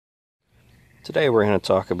Today we're going to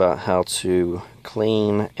talk about how to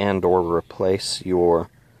clean and or replace your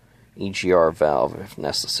EGR valve if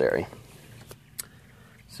necessary.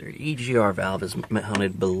 So your EGR valve is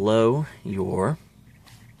mounted below your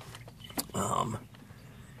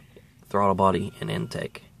throttle body and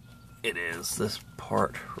intake. It is this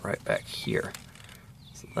part right back here.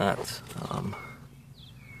 So that I'm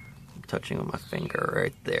touching with my finger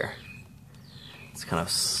right there. It's kind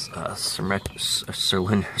of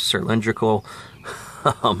cylindrical,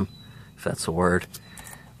 if that's a word.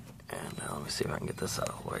 And let me see if I can get this out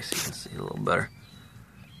of the way so you can see a little better.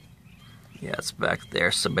 Yeah, it's back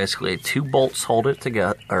there. So basically, two bolts hold it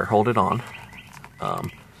together, or hold it on.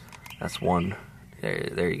 That's one.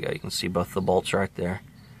 There you go. You can see both the bolts right there.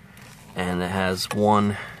 And it has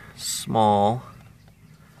one small.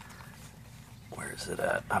 Where is it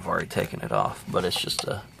at? I've already taken it off, but it's just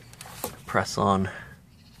a press-on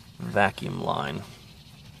vacuum line.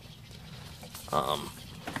 Right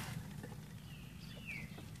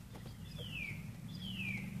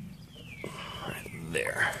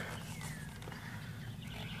there.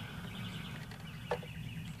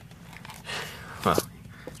 Huh.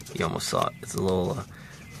 You almost saw it. It's a little,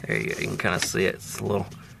 there you go. You can kind of see it. It's a little,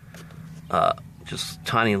 just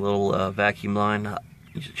tiny little vacuum line.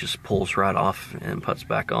 It just pulls right off and puts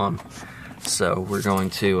back on. So we're going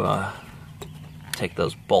to take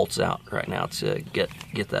those bolts out right now to get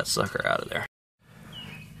that sucker out of there.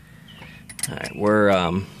 Alright,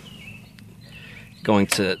 we're going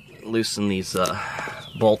to loosen these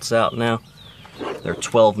bolts out now. They're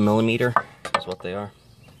 12 millimeter is what they are.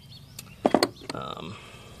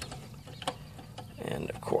 And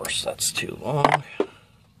of course that's too long.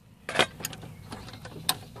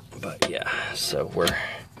 But yeah, so we're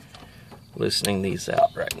loosening these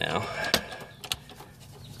out right now.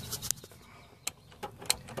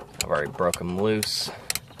 I've already broke them loose,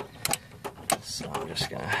 so I'm just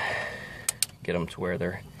gonna get them to where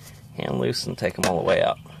they're hand loose and take them all the way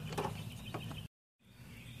out.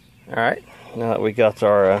 Alright, now that we got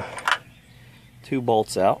our two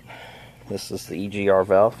bolts out, this is the EGR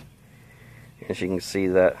valve. As you can see,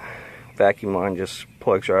 that vacuum line just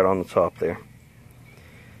plugs right on the top there.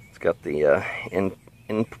 It's got the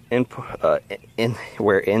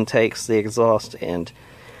where it intakes the exhaust and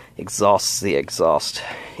exhausts the exhaust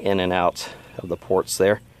in and out of the ports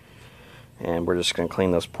there. And we're just going to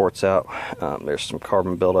clean those ports out. There's some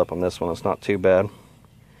carbon buildup on this one. It's not too bad,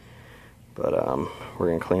 but we're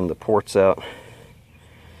going to clean the ports out.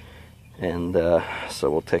 And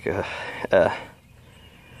so we'll take a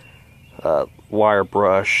wire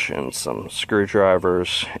brush and some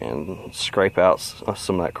screwdrivers and scrape out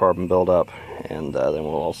some of that carbon buildup, and then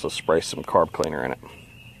we'll also spray some carb cleaner in it.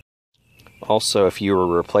 Also, if you were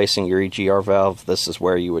replacing your EGR valve, this is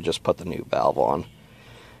where you would just put the new valve on.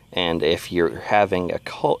 And if you're having a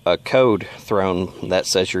code thrown that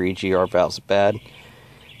says your EGR valve's bad,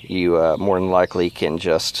 you more than likely can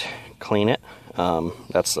just clean it.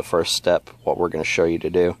 That's the first step, what we're going to show you to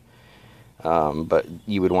do. But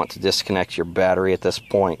you would want to disconnect your battery at this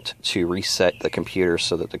point to reset the computer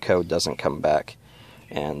so that the code doesn't come back.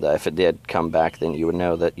 And if it did come back, then you would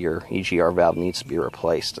know that your EGR valve needs to be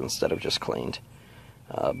replaced instead of just cleaned.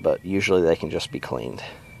 But usually they can just be cleaned.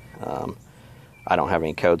 I don't have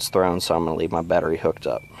any codes thrown, so I'm going to leave my battery hooked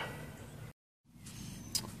up.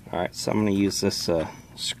 Alright, so I'm going to use this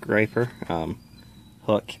scraper,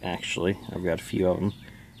 hook actually. I've got a few of them.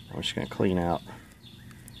 I'm just going to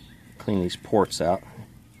clean these ports out.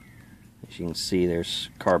 As you can see, there's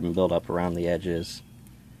carbon buildup around the edges.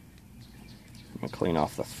 I'm going to clean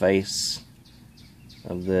off the face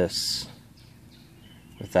of this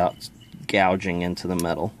without gouging into the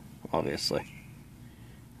metal, obviously.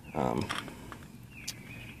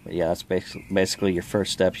 But yeah, that's basically your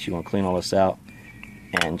first steps. You want to clean all this out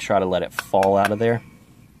and try to let it fall out of there.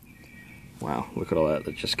 Wow, look at all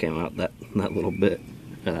that just came out, that little bit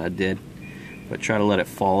that I did. But try to let it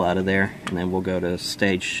fall out of there, and then we'll go to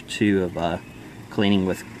stage 2 of cleaning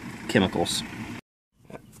with chemicals.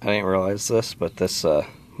 I didn't realize this, but this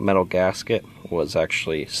metal gasket was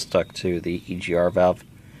actually stuck to the EGR valve.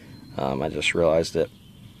 I just realized it.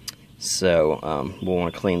 So we'll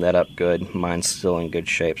want to clean that up good. Mine's still in good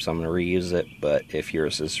shape, so I'm going to reuse it, but if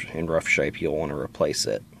yours is in rough shape, you'll want to replace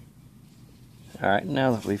it. Alright,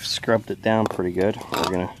 now that we've scrubbed it down pretty good, we're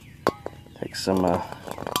going to take some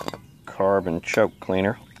carb and choke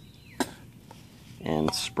cleaner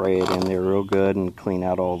and spray it in there real good and clean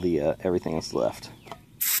out all the everything that's left.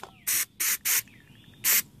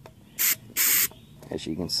 As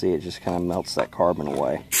you can see, it just kind of melts that carbon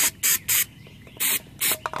away.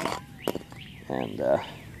 And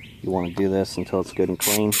you want to do this until it's good and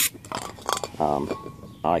clean.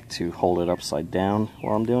 I like to hold it upside down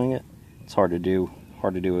while I'm doing it. It's hard to do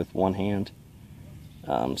with one hand.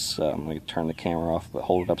 So I'm going to turn the camera off, but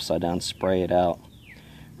hold it upside down, spray it out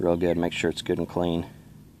real good, make sure it's good and clean,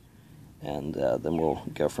 and then we'll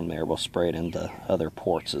go from there. We'll spray it into other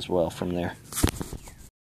ports as well from there.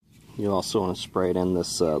 You also want to spray it in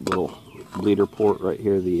this little bleeder port right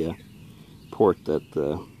here, the port that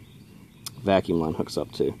the vacuum line hooks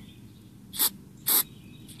up to.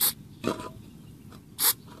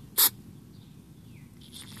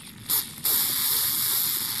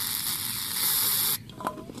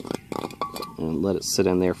 And let it sit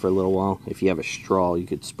in there for a little while. If you have a straw, you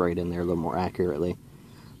could spray it in there a little more accurately,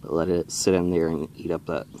 but let it sit in there and eat up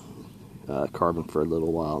that carbon for a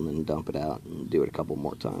little while, and then dump it out and do it a couple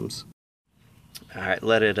more times. Alright,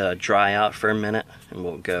 let it dry out for a minute, and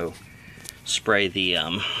we'll go spray the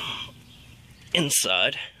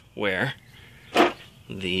inside where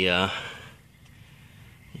the I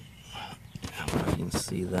don't know if you can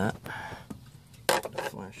see that. Put a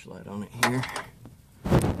flashlight on it here.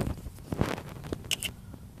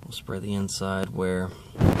 We'll spray the inside where,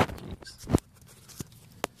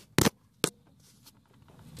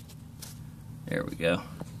 there we go.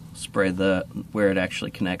 Spray where it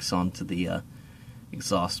actually connects onto the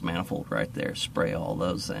exhaust manifold right there. Spray all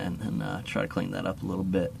those in, and try to clean that up a little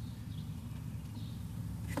bit.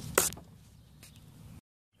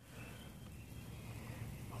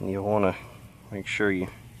 You want to make sure you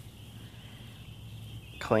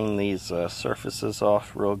clean these surfaces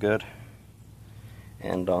off real good,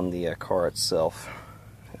 and on the car itself,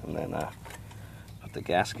 and then put the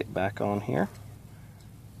gasket back on here.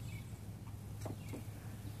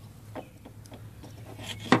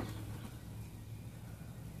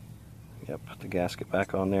 Yep, put the gasket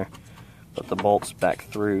back on there. Put the bolts back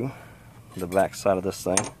through the back side of this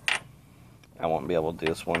thing. I won't be able to do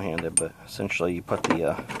this one-handed, but essentially you put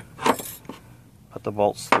the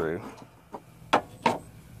bolts through.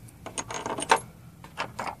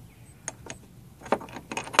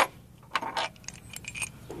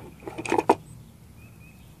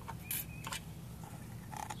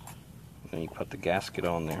 And you put the gasket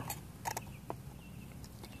on there.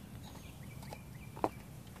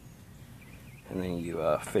 And then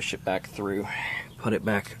you fish it back through, put it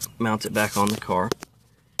back, mount it back on the car.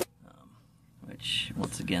 Which,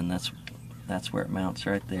 once again, that's where it mounts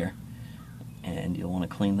right there. And you'll want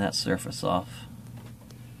to clean that surface off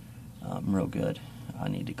real good. I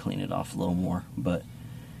need to clean it off a little more, but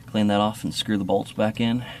clean that off and screw the bolts back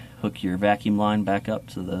in. Hook your vacuum line back up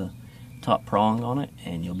to the top prong on it,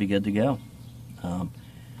 and you'll be good to go.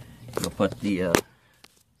 You'll put the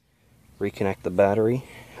reconnect the battery,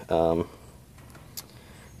 and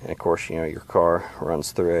of course, you know, your car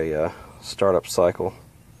runs through a startup cycle,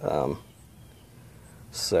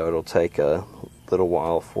 so it'll take a little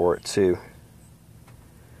while for it to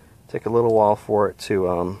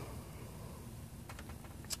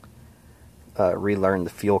relearn the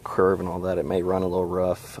fuel curve and all that. It may run a little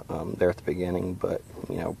rough there at the beginning, but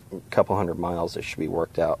you know, a couple hundred miles it should be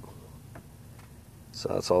worked out. So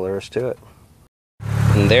that's all there is to it.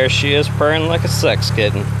 And there she is, purring like a sex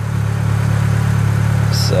kitten.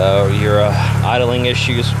 So your idling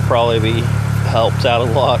issues will probably be helped out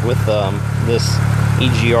a lot with this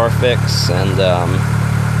EGR fix, and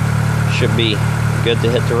should be good to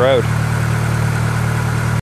hit the road.